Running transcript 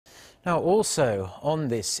Now, also on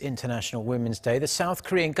this International Women's Day, the South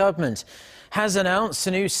Korean government has announced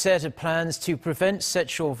a new set of plans to prevent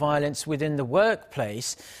sexual violence within the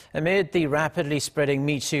workplace. Amid the rapidly spreading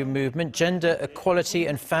MeToo movement, Gender Equality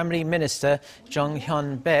and Family Minister Chung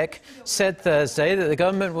Hyun-back said Thursday that the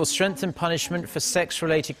government will strengthen punishment for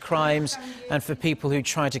sex-related crimes and for people who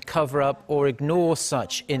try to cover up or ignore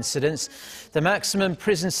such incidents. The maximum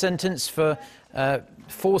prison sentence for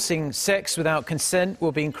forcing sex without consent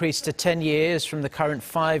will be increased to 10 years from the current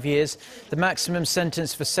 5 years. The maximum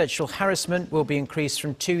sentence for sexual harassment will be increased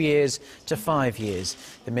from 2 years to 5 years.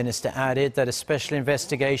 The minister added that a special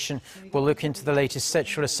investigation will look into the latest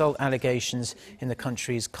sexual assault allegations in the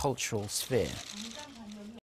country's cultural sphere.